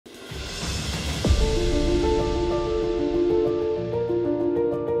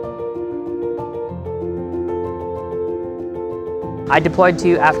I deployed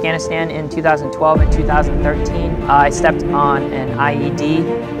to Afghanistan in 2012 and 2013. I stepped on an IED,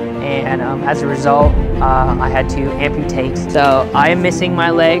 and as a result, I had to amputate. So I am missing my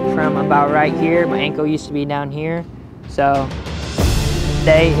leg from about right here. My ankle used to be down here. So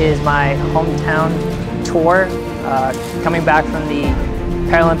today is my hometown tour, coming back from the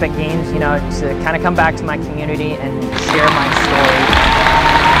Paralympic Games, you know, to kind of come back to my community and share my story.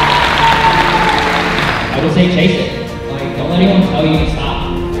 I would say chase it. Like, don't let anyone tell you to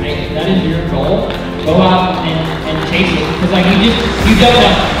stop, right? If that is your goal, go out and chase it. Because like you don't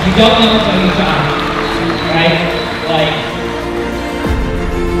know until you try, right? Like,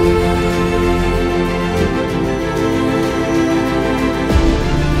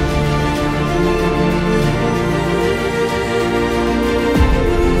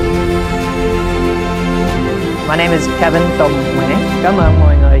 My name is Kevin Động Viên. Cảm ơn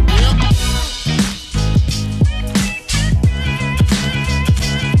mọi người.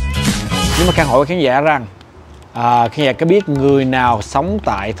 Nhưng mà Khang hỏi khán giả rằng khán giả có biết người nào sống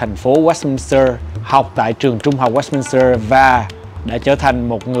tại thành phố Westminster, học tại trường trung học Westminster và đã trở thành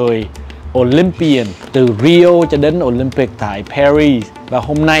một người Olympian từ Rio cho đến Olympic tại Paris. Và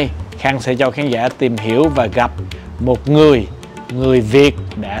hôm nay Khang sẽ cho khán giả tìm hiểu và gặp một người Việt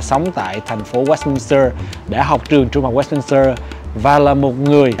đã sống tại thành phố Westminster, đã học trường trung học Westminster và là một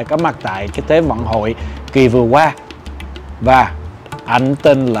người đã có mặt tại cái Thế vận hội kỳ vừa qua. Và anh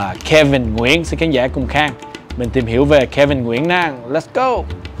tên là Kevin Nguyen. Xin khán giả cùng Khang mình tìm hiểu về Kevin Nguyen nào. Let's go!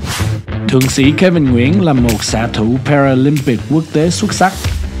 Thượng sĩ Kevin Nguyen là một xạ thủ Paralympic quốc tế xuất sắc,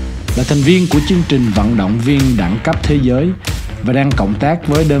 là thành viên của chương trình vận động viên đẳng cấp thế giới và đang cộng tác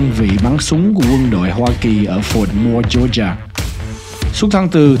với đơn vị bắn súng của quân đội Hoa Kỳ ở Fort Moore, Georgia. Xuất thân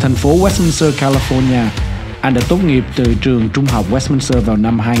từ thành phố Westminster, California, anh đã tốt nghiệp từ trường trung học Westminster vào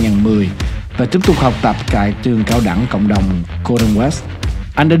năm 2010 và tiếp tục học tập tại trường cao đẳng cộng đồng Golden West.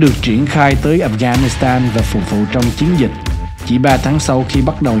 Anh đã được triển khai tới Afghanistan và phục vụ trong chiến dịch. Chỉ 3 tháng sau khi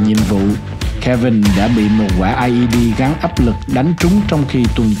bắt đầu nhiệm vụ, Kevin đã bị một quả IED gắn áp lực đánh trúng trong khi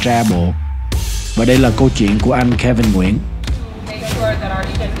tuần tra bộ. Và đây là câu chuyện của anh Kevin Nguyen.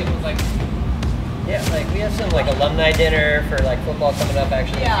 Yeah, like we have some like alumni dinner for like football coming up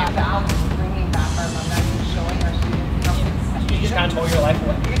actually. Yeah, about bringing back our alumni and showing our students. You just kind of told your life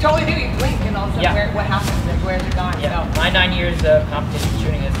away. You totally do. You blink and also what happens and where's it gone. Yeah, my 9 years of competition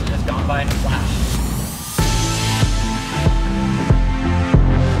shooting has just gone by in a flash.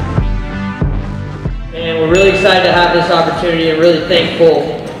 And we're really excited to have this opportunity and really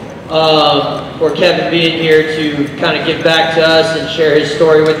thankful for Kevin being here to kind of give back to us and share his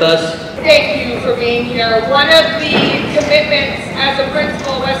story with us. Thank you for being here. One of the commitments as a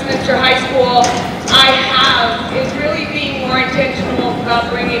principal at Westminster High School I have is really being more intentional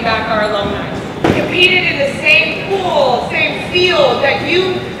about bringing back our alumni. Competed in the same pool, same field that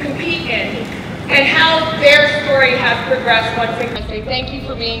you compete in, and how their story has progressed once again. I say thank you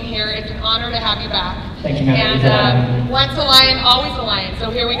for being here. It's an honor to have you back. Thank you, ma'am. And once a lion, always a lion. So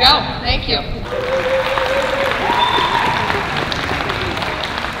here we go. Thank you.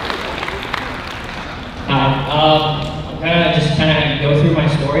 I'm gonna just kind of go through my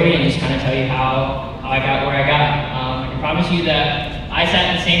story and just kind of tell you how I got where I got. I can promise you that I sat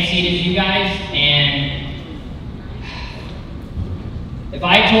in the same seat as you guys, and if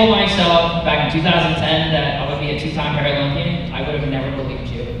I told myself back in 2010 that I would be a 2-time Paralympian, I would have never believed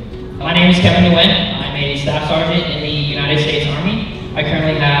you. My name is Kevin Nguyen. I'm a staff sergeant in the United States Army. I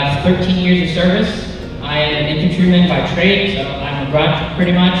currently have 13 years of service. I am an infantryman by trade, so I'm a grunt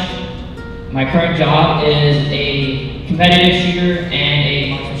pretty much. My current job is a competitive shooter and a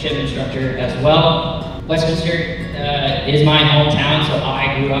marksmanship instructor as well. Westminster is my hometown, so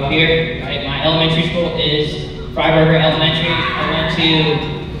I grew up here. Right? My elementary school is Freiburger Elementary. I went to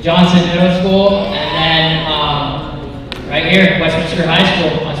Johnson Middle School, and then right here, Westminster High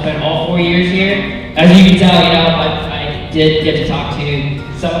School. I spent all 4 years here. As you can tell, you know, I did get to talk to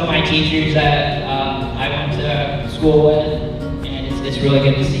some of my teachers that I went to school with. It's really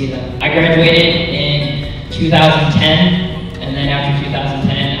good to see them. I graduated in 2010, and then after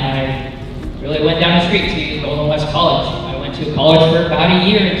 2010, I really went down the street to Golden West College. I went to college for about a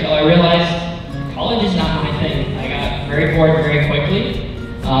year until I realized college is not my thing. I got very bored very quickly.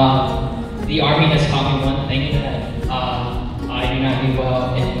 The Army has taught me one thing, that I do not do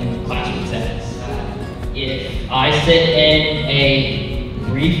well in classroom settings. If I sit in a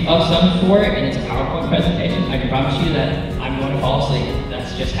brief of some sort and it's a PowerPoint presentation, I can promise you that I'm going to fall asleep.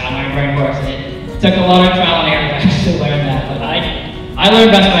 That's just how my brain works. And it took a lot of trial and error to actually learn that, but I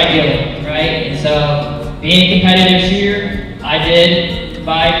learned best by doing, right? And so being a competitive shooter, I did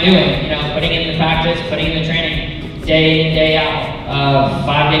by doing, you know, putting in the practice, putting in the training, day in, day out.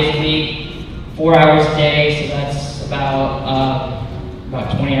 5 days a week, 4 hours a day, so that's about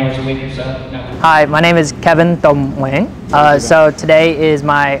 20 hours a week or so. No. Hi, my name is Kevin Nguyen. So today is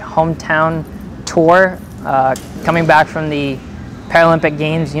my hometown tour, coming back from the Paralympic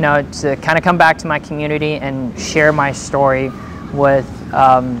Games, you know, to kind of come back to my community and share my story with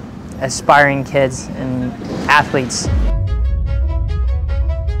aspiring kids and athletes.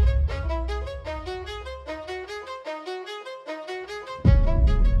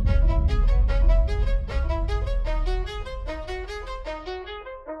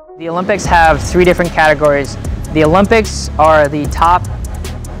 The Olympics have 3 different categories. The Olympics are the top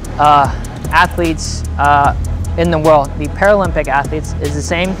athletes in the world. The Paralympic athletes is the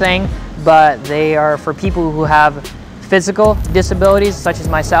same thing, but they are for people who have physical disabilities, such as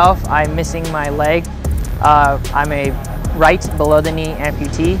myself. I'm missing my leg. I'm a right below the knee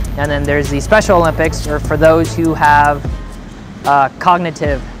amputee. And then there's the Special Olympics, or for those who have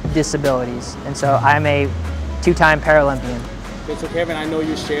cognitive disabilities. And so I'm a 2-time Paralympian. Okay, so Kevin, I know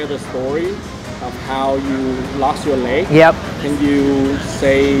you share the story of how you lost your leg. Yep. Can you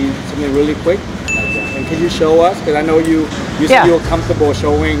say something really quick? And can you show us? Because I know you feel comfortable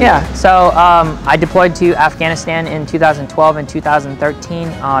showing. Yeah, so I deployed to Afghanistan in 2012 and 2013.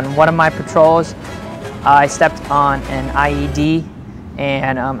 On one of my patrols, I stepped on an IED,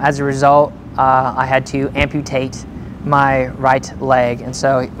 and as a result, I had to amputate my right leg. And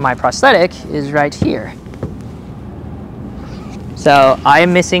so my prosthetic is right here. So I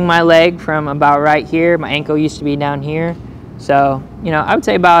am missing my leg from about right here. My ankle used to be down here. So, you know, I would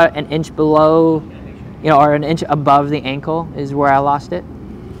say about an inch below, you know, or an inch above the ankle is where I lost it.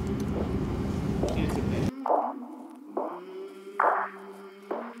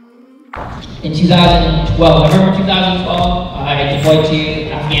 In 2012, November 2012, I deployed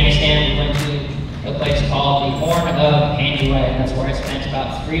to Afghanistan. We went to a place called the Horn of Nguyen. That's where I spent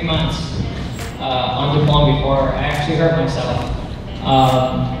about 3 months on deployment before I actually hurt myself.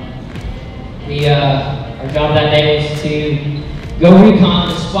 Our job that day was to go recon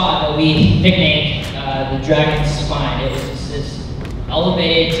the spot that we nicknamed the Dragon's Spine. It was this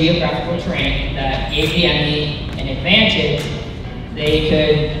elevated geographical terrain that gave the enemy an advantage. They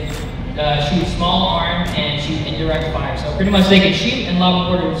could shoot small arm and shoot indirect fire. So pretty much they could shoot in long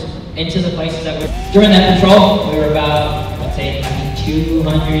quarters into the places that were. During that patrol, we were about, let's say,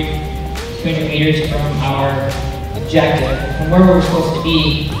 200 meters from our objective. From where we were supposed to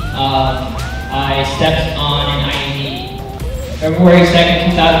be, I stepped on an IED. February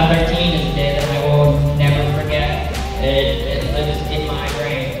 2nd, 2013 is a day that I will never forget. It lives in my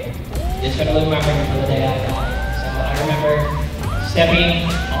brain. It's going to live in my brain for the day I die. So I remember stepping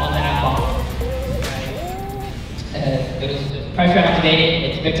on that bomb. It was pressure activated,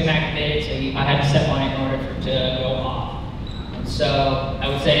 it's victim activated, so I had to step on it in order for it to go off. And so I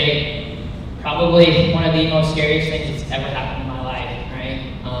would say probably one of the most scariest things that's ever happened in my life, right?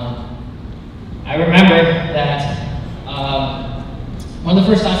 I remember that one of the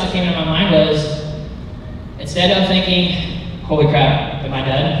first thoughts that came into my mind was, instead of thinking, holy crap, am I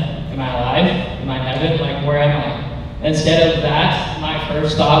dead? Am I alive? Am I in heaven? Like, where am I? Instead of that, my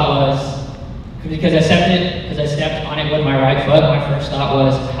first thought was, because I stepped on it with my right foot, my first thought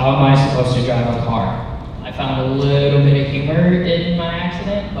was, how am I supposed to drive a car? I found a little bit of humor in my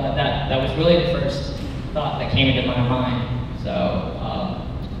accident, but that was really the first thought that came into my mind. So,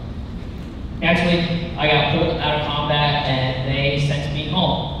 naturally, I got pulled out of combat and they sent me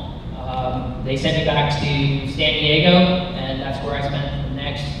home. They sent me back to San Diego, and that's where I spent the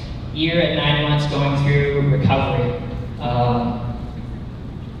next year and 9 months going through recovery.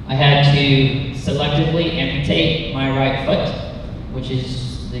 I had to selectively amputate my right foot, which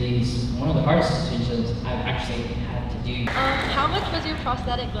is one of the hardest decisions I've actually had to do. How much was your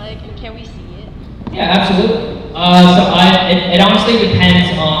prosthetic leg, and can we see it? Yeah, absolutely. It honestly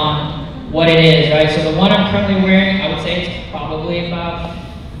depends on what it is, right? So the one I'm currently wearing, I would say it's probably about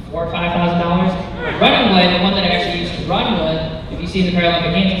 $4,000 or $5,000. Running wood, the one that I actually used to run with, if you see the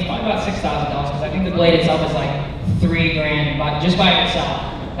Paralympic Games, it's probably about $6,000 because I think the blade itself is like $3,000 just by itself.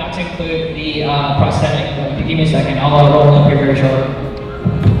 Not to include the prosthetic, but if you give me a second, I'll roll up here very shortly.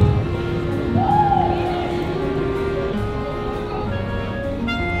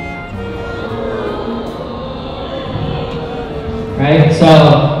 Right, so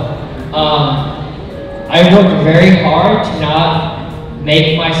I worked very hard to not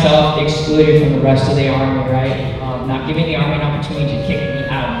make myself excluded from the rest of the Army, right? Not giving the Army an opportunity to kick me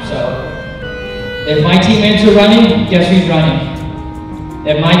out. So if my teammates are running, guess who's running?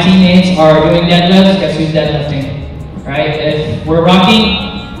 If my teammates are doing deadlifts, guess who's deadlifting, right? If we're rocking,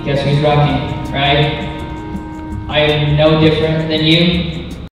 guess who's rocking, right? I am no different than you.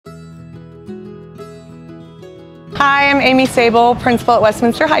 Hi, I'm Amy Sable, principal at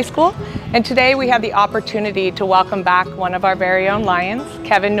Westminster High School, and today we have the opportunity to welcome back one of our very own Lions,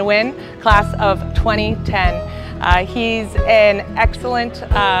 Kevin Nguyen, class of 2010. He's an excellent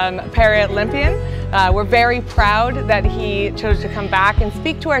Paralympian. We're very proud that he chose to come back and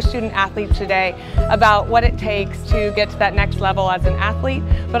speak to our student athletes today about what it takes to get to that next level as an athlete,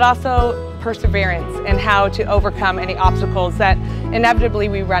 but also perseverance and how to overcome any obstacles that inevitably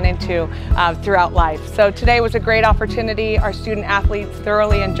we run into throughout life. So today was a great opportunity. Our student athletes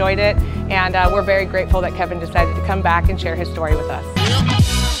thoroughly enjoyed it, and we're very grateful that Kevin decided to come back and share his story with us.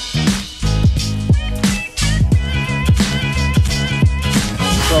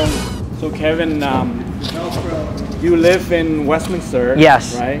 So Kevin, you live in Westminster,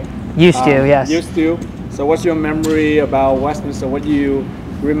 Yes. right? Used to, yes. Used to. So what's your memory about Westminster? What do you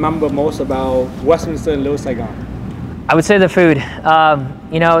remember most about Westminster and Little Saigon? I would say the food.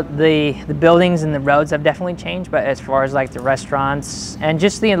 You know, the buildings and the roads have definitely changed, but as far as like the restaurants and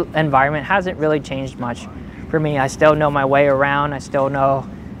just the environment hasn't really changed much for me. I still know my way around. I still know,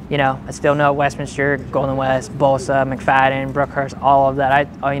 you know, Westminster, Golden West, Bolsa, McFadden, Brookhurst, all of that.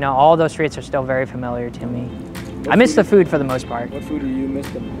 You know, all those streets are still very familiar to me. I miss the food for the most part. What food do you miss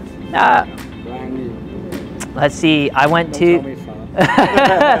the most? Let's see. I went to.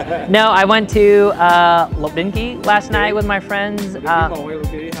 No, I went to Lopinki last night with my friends.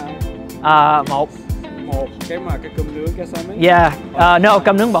 Yeah. No,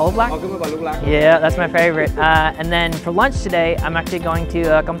 cơm nướng bò lúa lắc. Yeah, that's my favorite. And then for lunch today, I'm actually going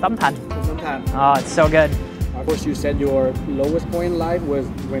to cơm tấm Thành. Oh, it's so good. Of course, you said your lowest point in life was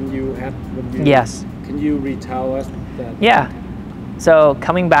when you had. Yes. Can you retell us that? Yeah. So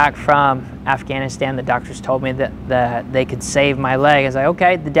coming back from Afghanistan, the doctors told me that they could save my leg. I was like,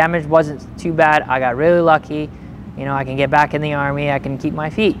 okay, the damage wasn't too bad. I got really lucky. You know, I can get back in the Army. I can keep my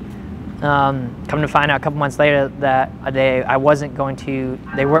feet. Come to find out a couple months later that they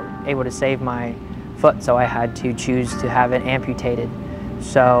weren't able to save my foot, so I had to choose to have it amputated.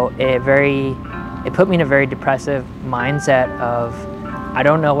 So it put me in a very depressive mindset of, I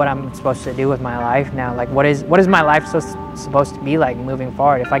don't know what I'm supposed to do with my life now. Like, what is my life supposed to be like moving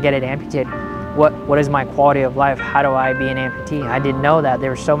forward? If I get it amputated, what is my quality of life? How do I be an amputee? I didn't know that. There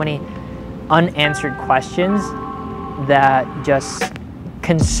were so many unanswered questions that just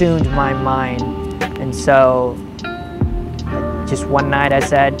consumed my mind. And so just one night I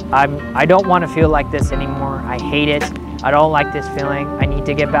said, I don't want to feel like this anymore. I hate it. I don't like this feeling. I need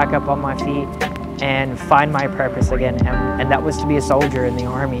to get back up on my feet and find my purpose again, and that was to be a soldier in the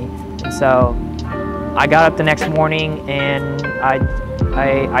Army. And so I got up the next morning and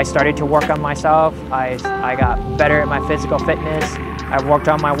I started to work on myself. I got better at my physical fitness. I worked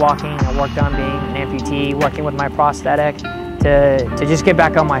on my walking. I worked on being an amputee, working with my prosthetic to just get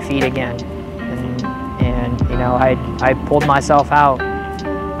back on my feet again. And you know, I pulled myself out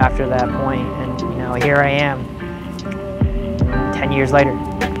after that point, and you know, here I am 10 years later.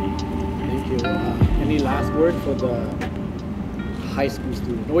 Any last word for the high school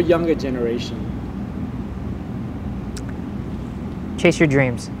student or younger generation? Chase your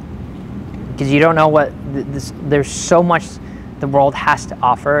dreams, because you don't know what there's so much the world has to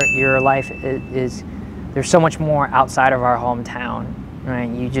offer. Your life there's so much more outside of our hometown, right?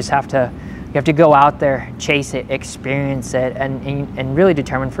 You just have to go out there, chase it, experience it, and really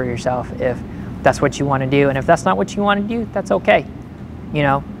determine for yourself if that's what you want to do. And if that's not what you want to do, that's okay. You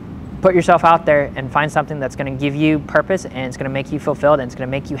know, put yourself out there and find something that's going to give you purpose, and it's going to make you fulfilled, and it's going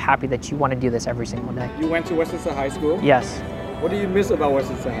to make you happy that you want to do this every single day. You went to Westminster High School? Yes. What do you miss about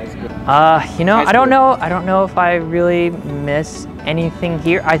Westminster High School? You know, I don't know if I really miss anything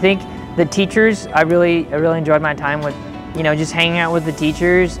here. I think the teachers, I really enjoyed my time with, you know, just hanging out with the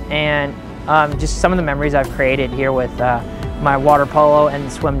teachers, and just some of the memories I've created here with my water polo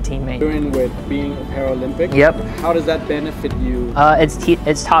and swim teammates. Doing with being a Paralympic. Yep. How does that benefit you?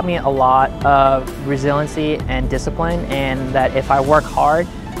 It's taught me a lot of resiliency and discipline, and that if I work hard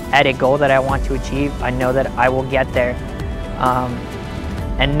at a goal that I want to achieve, I know that I will get there,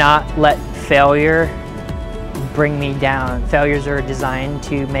 and not let failure bring me down. Failures are designed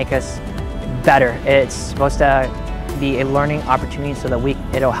to make us better. It's supposed to be a learning opportunity so that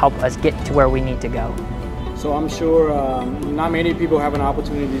it'll help us get to where we need to go. So I'm sure not many people have an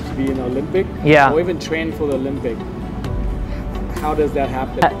opportunity to be an Olympic, yeah, or even train for the Olympic. How does that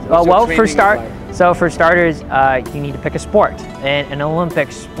happen? Well, for starters, you need to pick a sport, an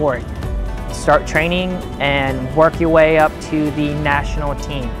Olympic sport. Start training and work your way up to the national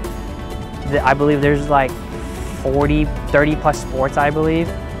team. I believe there's like 30 plus sports, I believe.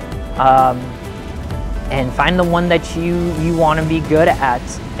 and find the one that you want to be good at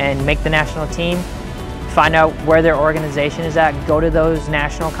and make the national team. Find out where their organization is at, go to those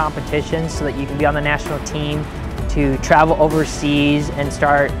national competitions so that you can be on the national team, to travel overseas and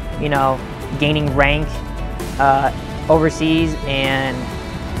start, you know, gaining rank overseas, and,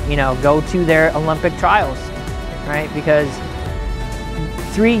 you know, go to their Olympic trials, right? Because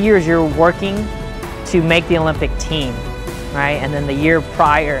 3 years you're working to make the Olympic team, right? And then the year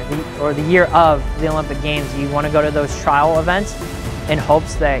prior, or the year of the Olympic Games, you want to go to those trial events in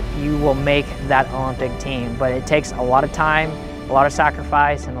hopes that you will make that Olympic team. But it takes a lot of time, a lot of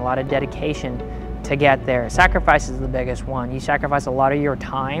sacrifice, and a lot of dedication to get there. Sacrifice is the biggest one. You sacrifice a lot of your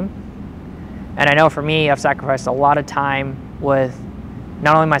time. And I know for me, I've sacrificed a lot of time with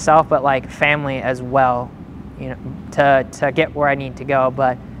not only myself, but like family as well, you know, to get where I need to go.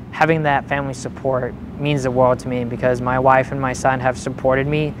 But having that family support means the world to me, because my wife and my son have supported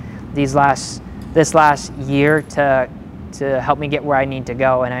me this last year to help me get where I need to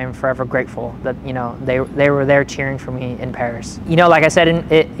go, and I am forever grateful that, you know, they were there cheering for me in Paris. You know, like I said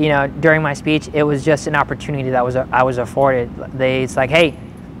you know, during my speech, it was just an opportunity that I was afforded. It's like, hey,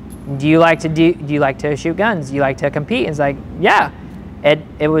 do you like to shoot guns? Do you like to compete? It's like, yeah.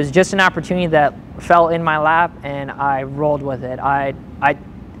 It was just an opportunity that fell in my lap, and I rolled with it. I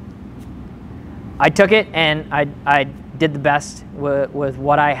took it, and I did the best with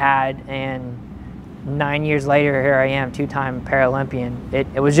what I had, and 9 years later, here I am, two-time Paralympian.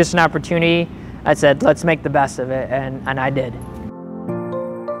 It was just an opportunity. I said, let's make the best of it, and I did.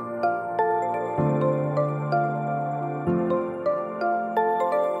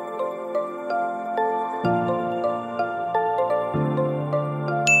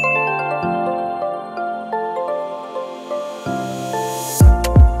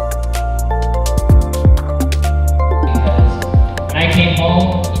 When I came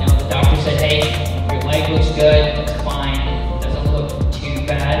home, you know, the doctor said, hey, your leg looks good, it's fine, it doesn't look too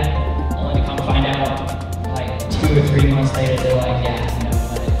bad. Only to come find out like 2 or 3 months later, they're like,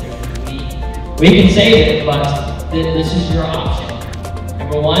 yeah, you know, we can save it, but this is your option.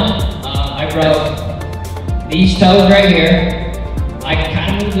 Number one, I broke these toes right here. I can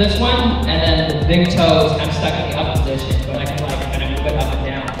kind of move this one, and then the big toe is kind of stuck in the up position, but I can like kind of move it up and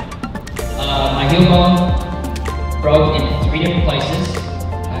down. My heel bone broke in 3 different places.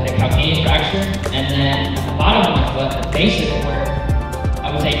 I had a calcaneus fracture, and then at the bottom of my foot, the base of it, where I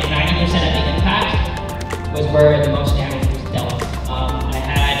would say 90% of the impact was where the most damage was dealt. I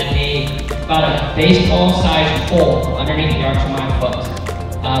had about a baseball-sized hole underneath the arch of my foot.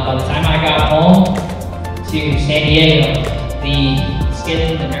 By the time I got home to San Diego, the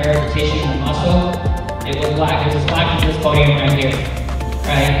skin, the nerve, the tissue, the muscle, it was black. It was as black as this podium right here,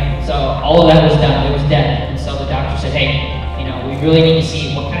 right? So all of that was done. It was dead. And so the doctor said, hey, you know, we really need to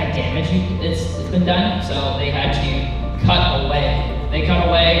see what kind of damage it's been done. So they had to cut away. They cut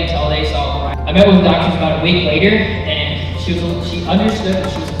away until they saw. I met with the doctors about a week later, and she understood,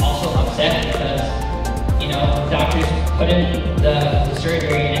 but she was also upset because, you know, the doctors put in the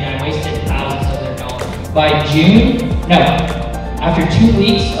surgery, and I wasted thousands of their dollars. By June, no, after 2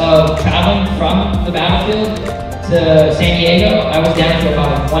 weeks of traveling from the battlefield to San Diego, I was down to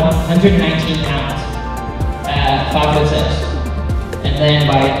about 119 pounds at 5'6". And then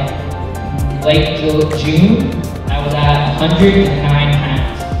by late June, I was at 109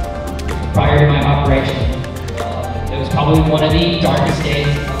 pounds prior to my operation. It was probably one of the darkest days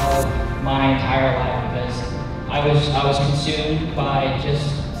of my entire life, because I was consumed by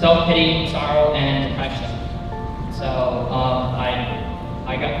just self-pity, sorrow, and depression. So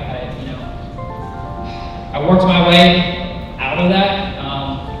I worked my way out of that.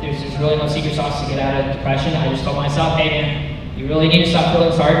 There's really no secret sauce to get out of depression. I just told myself, hey man, you really need to stop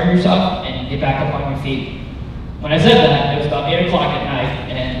feeling sorry for yourself and get back up on your feet. When I said that, it was about 8 o'clock at night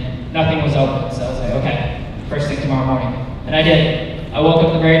and nothing was open. So I was like, okay, first thing tomorrow morning. And I did. I woke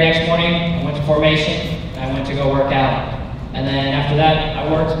up the very next morning, I went to formation, and I went to go work out. And then after that, I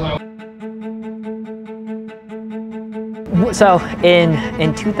worked my So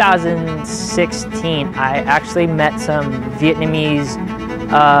in 2016, I actually met some Vietnamese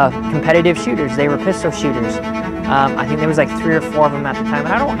competitive shooters. They were pistol shooters. I think there was like 3 or 4 of them at the time.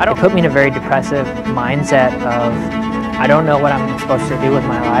 And it put me in a very depressive mindset of, I don't know what I'm supposed to do with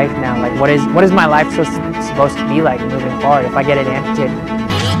my life now. Like, what is my life supposed to be like moving forward if I get it amputated?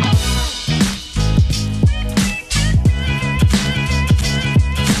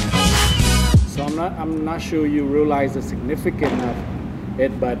 I'm not sure you realize the significance of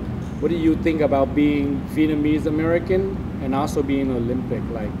it, but what do you think about being Vietnamese American and also being Olympic?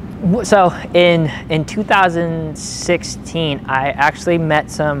 Like, so in 2016, I actually met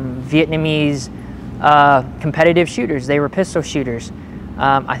some Vietnamese competitive shooters. They were pistol shooters.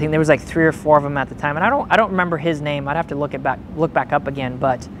 I think there was like 3 or 4 of them at the time, and I don't remember his name. I'd have to look back up again.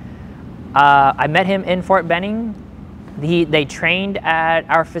 But I met him in Fort Benning. They trained at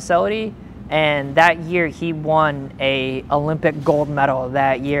our facility, and that year he won a Olympic gold medal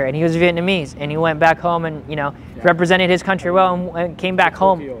that year, and he was Vietnamese, and he went back home and represented his country well and came back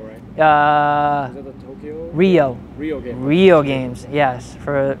home. Tokyo, right? Was it the Tokyo? Rio Games, yes,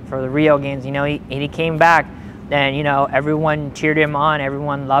 for the Rio Games. He came back, and everyone cheered him on.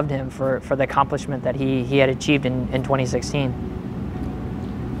 Everyone loved him for the accomplishment that he had achieved in 2016.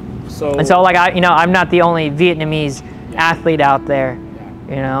 So like I'm not the only Vietnamese athlete out there,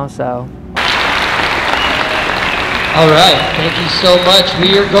 so. All right, thank you so much.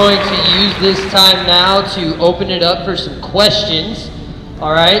 We are going to use this time now to open it up for some questions.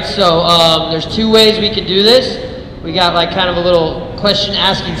 All right, so there's 2 ways we can do this. We got like kind of a little question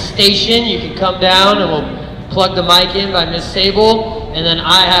asking station. You can come down and we'll plug the mic in by Miss Sable. And then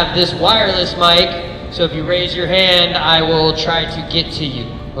I have this wireless mic. So if you raise your hand, I will try to get to you,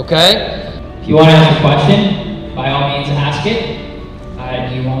 okay? If you want to ask a question, by all means ask it.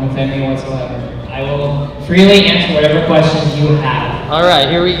 You won't offend me whatsoever. I will freely answer whatever questions you have. All right,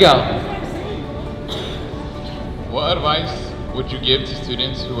 here we go. What advice would you give to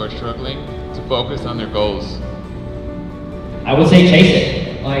students who are struggling to focus on their goals? I would say chase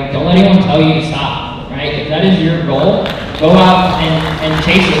it. Like, don't let anyone tell you to stop, right? If that is your goal, go out and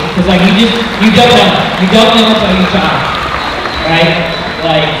chase it. Because like you don't know until you try, right?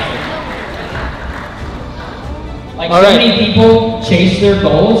 Like so many people chase their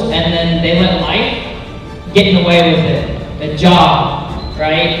goals and then they let life get in the way with it. The job,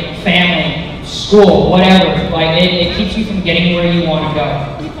 right? Family, school, whatever. Like it keeps you from getting where you want to go,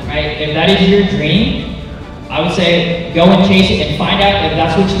 right? If that is your dream, I would say go and chase it and find out if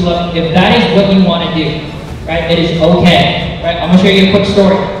that's what you love, if that is what you want to do, right? It is okay, right? I'm gonna show you a quick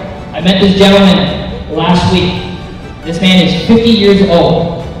story. I met this gentleman last week. This man is 50 years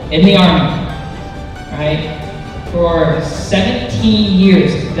old in the Army, right? For 17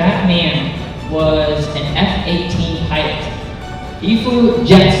 years, that man was an F-18 pilot. He flew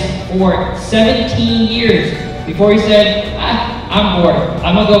jets for 17 years before he said, I'm bored.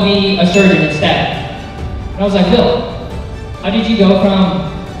 I'm gonna go be a surgeon instead. And I was like, Bill, how did you go from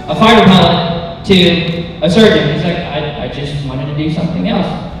a fighter pilot to a surgeon? He's like, I just wanted to do something else.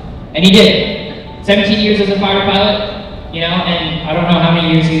 And he did. 17 years as a fighter pilot, and I don't know how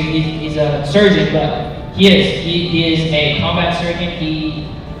many years he's a surgeon, but he is a combat surgeon. He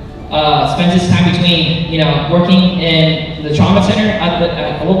spends his time between, working in the trauma center at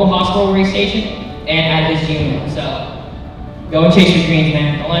the local hospital where he's stationed and at his unit. So go and chase your dreams,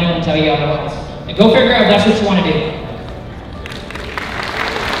 man. Don't let anyone tell you otherwise. And go figure out if that's what you want to do.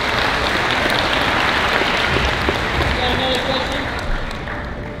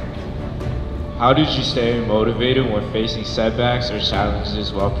 How did you stay motivated when facing setbacks or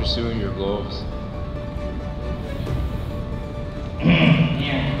challenges while pursuing your goals?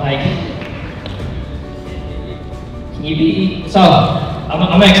 Yeah, like, can you be, so, I'm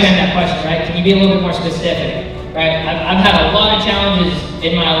gonna extend that question, right? Can you be a little bit more specific, right? I've had a lot of challenges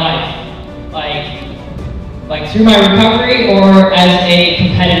in my life, like through my recovery or as a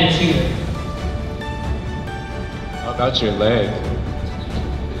competitive shooter. How about your leg?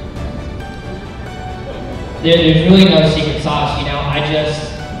 There's really no secret sauce, I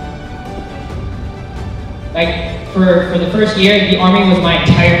just, like, for the first year, the Army was my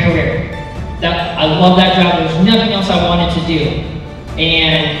entire career. I love that job. There was nothing else I wanted to do.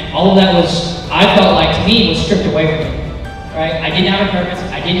 And all of that I felt like to me, was stripped away from me, right? I didn't have a purpose.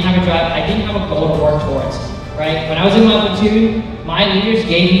 I didn't have a drive. I didn't have a goal to work towards, right? When I was in my platoon, my leaders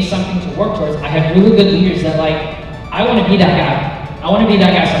gave me something to work towards. I had really good leaders that I want to be that guy. I want to be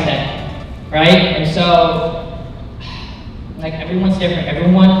that guy someday, right? And so, everyone's different.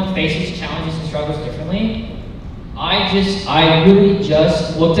 Everyone faces challenges and struggles differently. I really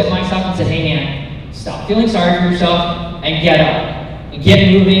just looked at myself and said, hey man, stop feeling sorry for yourself and get up. And get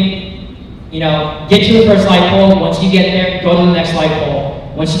moving, get to the first light pole. Once you get there, go to the next light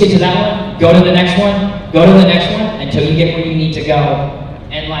pole. Once you get to that one, go to the next one, go to the next one, until you get where you need to go.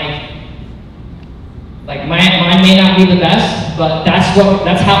 And mine may not be the best, but that's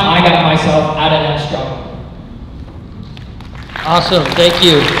how I got myself out of that struggle. Awesome, thank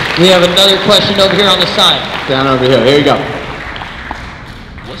you. We have another question over here on the side. Down over here you go.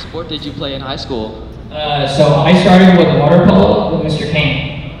 What sport did you play in high school? So I started with water polo with Mr.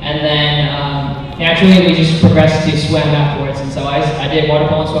 Khang, and then naturally we just progressed to swim afterwards, and so I did water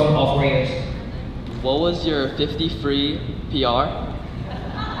polo and swim all 4 years. What was your 50 free PR?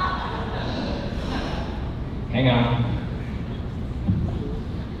 Hang on.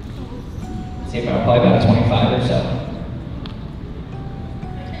 See if I'm probably about 25 or so.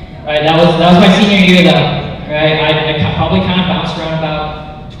 Right, that was my senior year though. Right, I probably kind of bounced around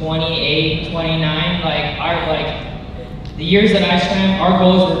about 28, 29. The years that I swam, our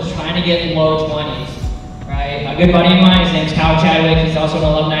goals were trying to get low 20s. Right, a good buddy of mine, his name's Kyle Chadwick. He's also an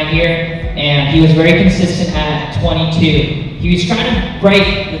alumni here, and he was very consistent at 22. He was trying to break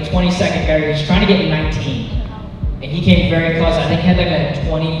the 20-second barrier. He was trying to get 19. And he came very close. I think he had like a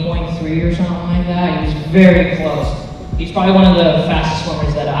 20.3 or something like that. He was very close. He's probably one of the fastest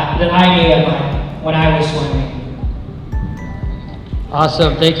swimmers that I knew when I was swimming.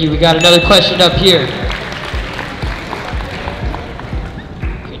 Awesome, thank you. We got another question up here.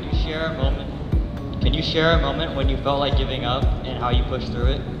 Can you share a moment when you felt like giving up and how you pushed through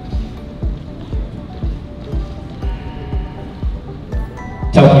it?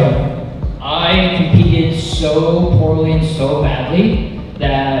 Tokyo. I competed so poorly and so badly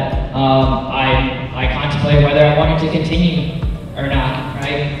that I contemplated whether I wanted to continue or not.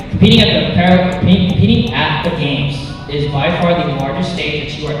 Right? Competing at the games is by far the largest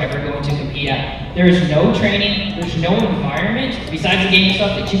stage that you are ever going to compete at. There is no training, there's no environment besides the game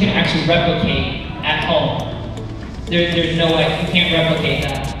stuff that you can actually replicate at home. There's no way you can't replicate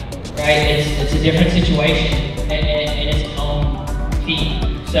that. Right? It's a different situation in its own feat.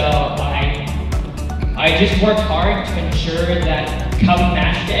 So I just worked hard to ensure that come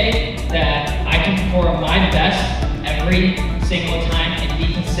match day that I can perform my best every single time and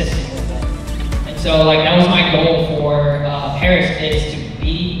be consistent with it. And so that was my goal for Paris, is to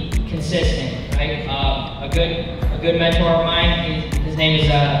be consistent, right? A good mentor of mine, his name is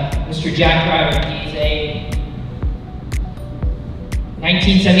Mr. Jack Ryder. He's a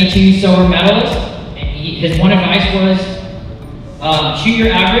 1972 silver medalist, and his one advice was, shoot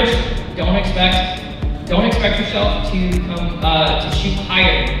your average. Don't expect yourself to come to shoot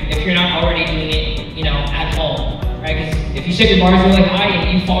higher if you're not already doing it, at home, right? Because if you set your bars really high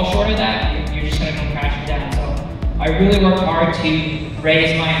and you fall short of that, you're just gonna come crashing down. So I really worked hard to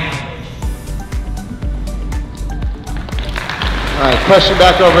raise my average. All right, question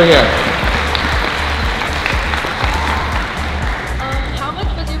back over here. How much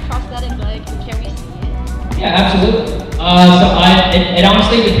was your prosthetic leg, and can we see it? Yeah, absolutely. It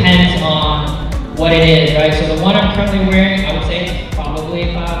honestly depends on what it is, right? So the one I'm currently wearing, I would say it's probably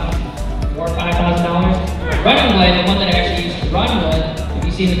about $4,000 or $5,000. Running leg, the one that I actually used to run with, if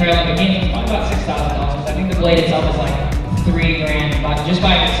you see the Paralympic Games, it's probably about $6,000. I think the blade itself is like $3,000 just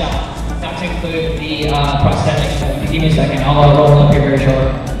by itself, not to include the prosthetics. So if you give me a second, I'll roll up here very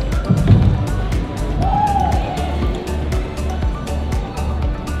short.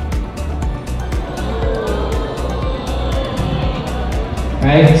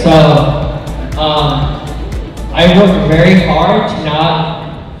 Right, so I worked very hard to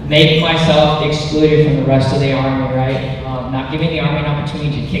not make myself excluded from the rest of the Army, right? Not giving the Army an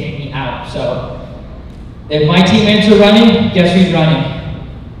opportunity to kick me out. So if my teammates are running, guess who's running?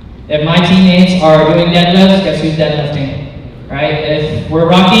 If my teammates are doing deadlifts, guess who's deadlifting, right? If we're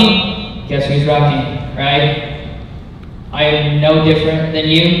rocking, guess who's rocking, right? I am no different than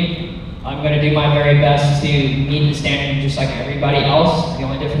you. I'm going to do my very best to meet the standard just like everybody else. The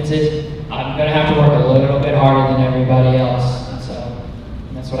only difference is I'm going to have to work a little bit harder than everybody else. And so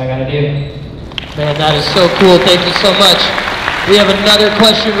that's what I got to do. Man, that is so cool. Thank you so much. We have another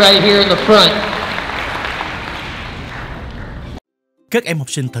question right here in the front. Các em học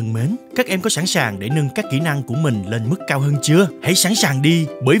sinh thân mến, các em có sẵn sàng để nâng các kỹ năng của mình lên mức cao hơn chưa? Hãy sẵn sàng đi,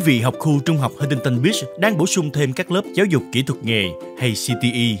 bởi vì học khu trung học Huntington Beach đang bổ sung thêm các lớp giáo dục kỹ thuật nghề hay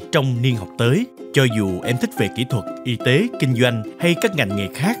CTE trong niên học tới. Cho dù em thích về kỹ thuật, y tế, kinh doanh hay các ngành nghề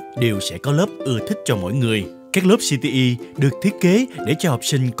khác, đều sẽ có lớp ưa thích cho mỗi người. Các lớp CTE được thiết kế để cho học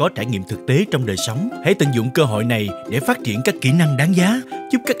sinh có trải nghiệm thực tế trong đời sống. Hãy tận dụng cơ hội này để phát triển các kỹ năng đáng giá,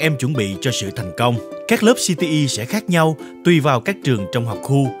 giúp các em chuẩn bị cho sự thành công. Các lớp CTE sẽ khác nhau tùy vào các trường trong học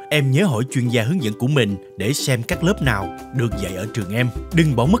khu. Em nhớ hỏi chuyên gia hướng dẫn của mình để xem các lớp nào được dạy ở trường em.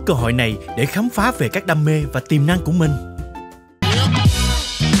 Đừng bỏ mất cơ hội này để khám phá về các đam mê và tiềm năng của mình.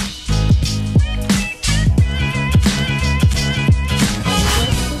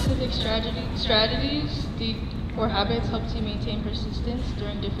 Strategies or habits help you maintain persistence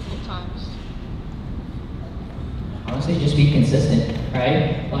during difficult times? Honestly, just be consistent,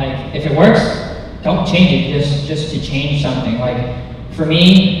 right? Like, if it works, don't change it just to change something. Like, for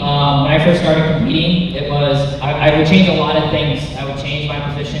me, when I first started competing, it was, I would change a lot of things. I would change my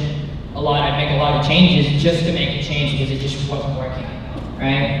position a lot. I'd make a lot of changes just to make a change because it just wasn't working,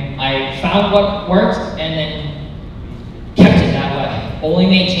 right? I found what worked and then kept it that way. Only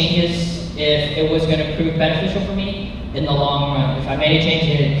made changes if it was going to prove beneficial for me in the long run. If I made a change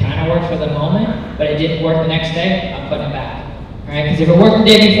and it kind of worked for the moment, but it didn't work the next day, I'm putting it back. Right? Because if it worked the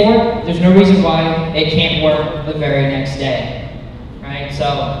day before, there's no reason why it can't work the very next day. Right? So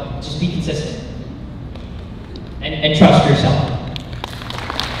just be consistent and trust yourself.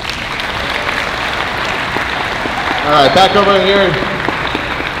 All right, back over here.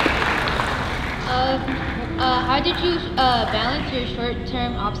 How did you balance your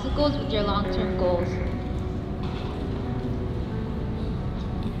short-term obstacles with your long-term goals?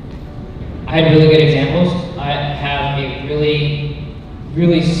 I had really good examples. I have a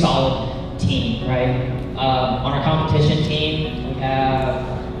really solid team, right? On our competition team, we have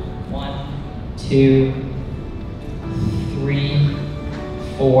 1, 2, 3,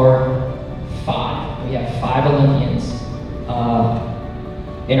 4, 5. We have 5 Olympians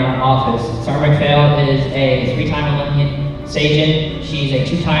in our office. Sarah McPhail is a 3-time Olympian. Sajin, she's a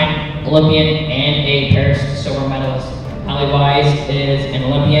 2-time Olympian and a Paris silver medalist. Allie Wise is an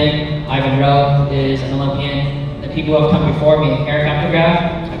Olympian. Ivan Rowe is an Olympian. The people who have come before me, Eric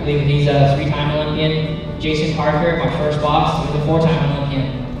Updegraff, I believe he's a 3-time Olympian. Jason Parker, my first boss, was a 4-time Olympian,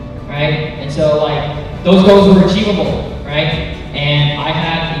 right? And so like, those goals were achievable, right? And I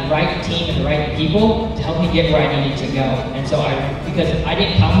had the right team and the right people to help me get where I needed to go. And so because I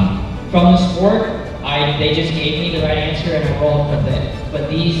didn't come from the sport, they just gave me the right answer and I rolled with it.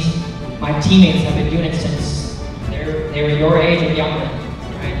 But my teammates have been doing it since they were your age or younger,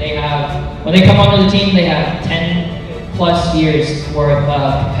 right? When they come onto the team, they have 10 plus years worth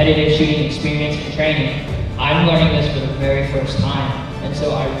of competitive shooting experience and training. I'm learning this for the very first time. And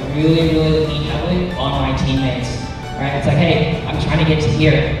so I really lean heavily on my teammates. Right? It's like, hey, I'm trying to get to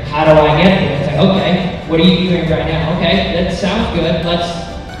here. How do I get there? It's like, okay, what are you doing right now? Okay, that sounds good. Let's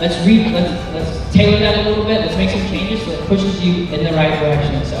tailor that a little bit. Let's make some changes so it pushes you in the right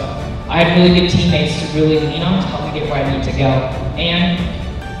direction. So I had really good teammates to really lean on to help me get where I need to go. And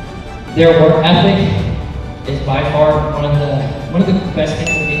their work ethic is by far one of the best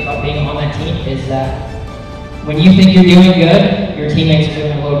things about being on that team is that when you think you're doing good, your teammates are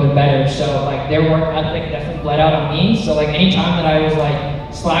doing a little bit better. So like their work ethic definitely bled out on me. So like anytime that I was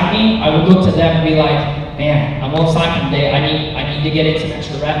like slacking, I would look to them and be like, man, I'm a little slacking today. I need to get in some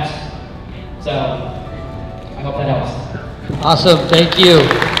extra reps. So I hope that helps. Awesome, thank you.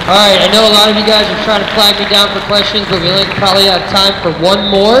 All right, I know a lot of you guys are trying to flag me down for questions, but we only probably have time for one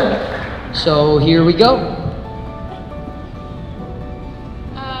more. So here we go.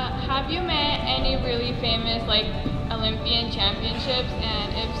 Have you met any really famous like Olympian championships,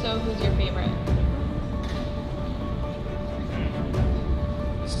 and if so, who's your favorite?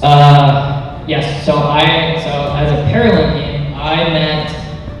 Yes. So as a Paralympian, I met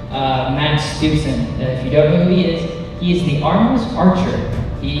Matt Stewson. If you don't know who he is the armless archer.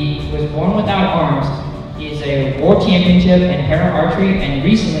 He was born without arms. He's a world championship in para archery, and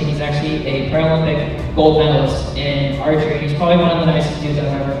recently he's actually a Paralympic gold medalist in archery. He's probably one of the nicest dudes I've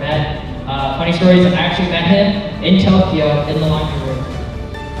ever met. Funny stories, I actually met him in Tokyo in the laundry room.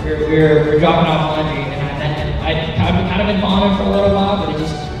 We were dropping off laundry, and I met him. I'd kind of been following him for a little while, but it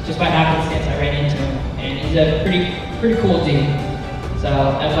just by happenstance I ran into him, and he's a pretty cool dude. So,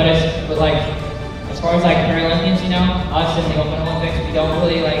 but like as far as like Paralympians, you know, us in the Open Olympics, we don't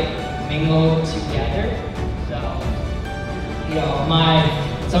really like mingle together. So, you know,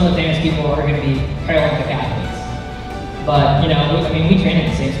 some of the famous people are going to be Paralympic athletes. But, you know, we train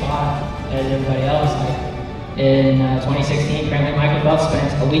at the same spot as everybody else. Like in 2016, apparently Michael Phelps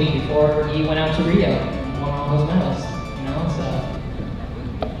spent a week before he went out to Rio and won all those medals. You know, so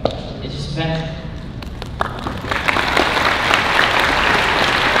it just depends.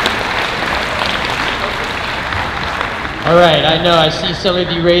 All right, I know, I see some of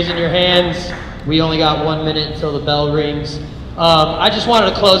you raising your hands. We only got 1 minute until the bell rings. I just wanted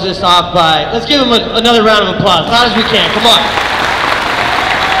to close this off by, let's give them another round of applause, as loud as we can, come on.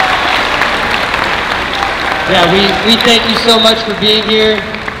 Yeah, we thank you so much for being here.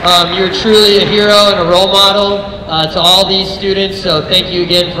 You're truly a hero and a role model to all these students, so thank you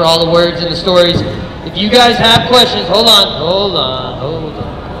again for all the words and the stories. If you guys have questions, hold on.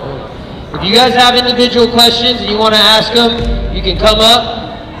 If you guys have individual questions and you want to ask them, you can come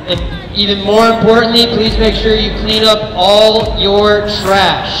up. And even more importantly, please make sure you clean up all your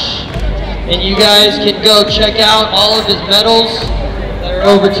trash. And you guys can go check out all of his medals that are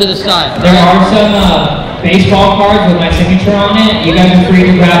over to the side. There are some baseball cards with my signature on it. You guys are free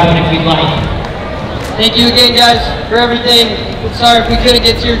to grab one if you'd like. Thank you again, guys, for everything. Sorry if we couldn't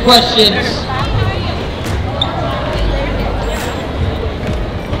get to your questions.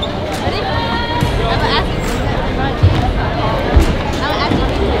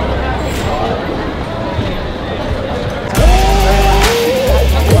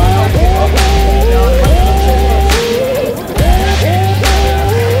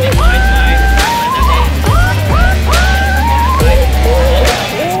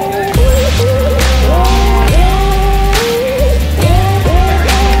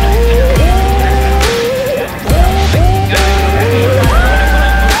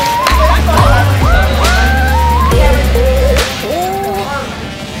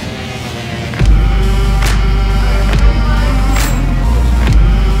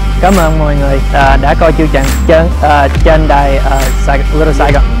 Cảm ơn mọi người đã coi chương trình trên đài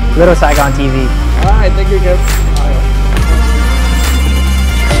Little Saigon TV. Alright, thank you, Kim.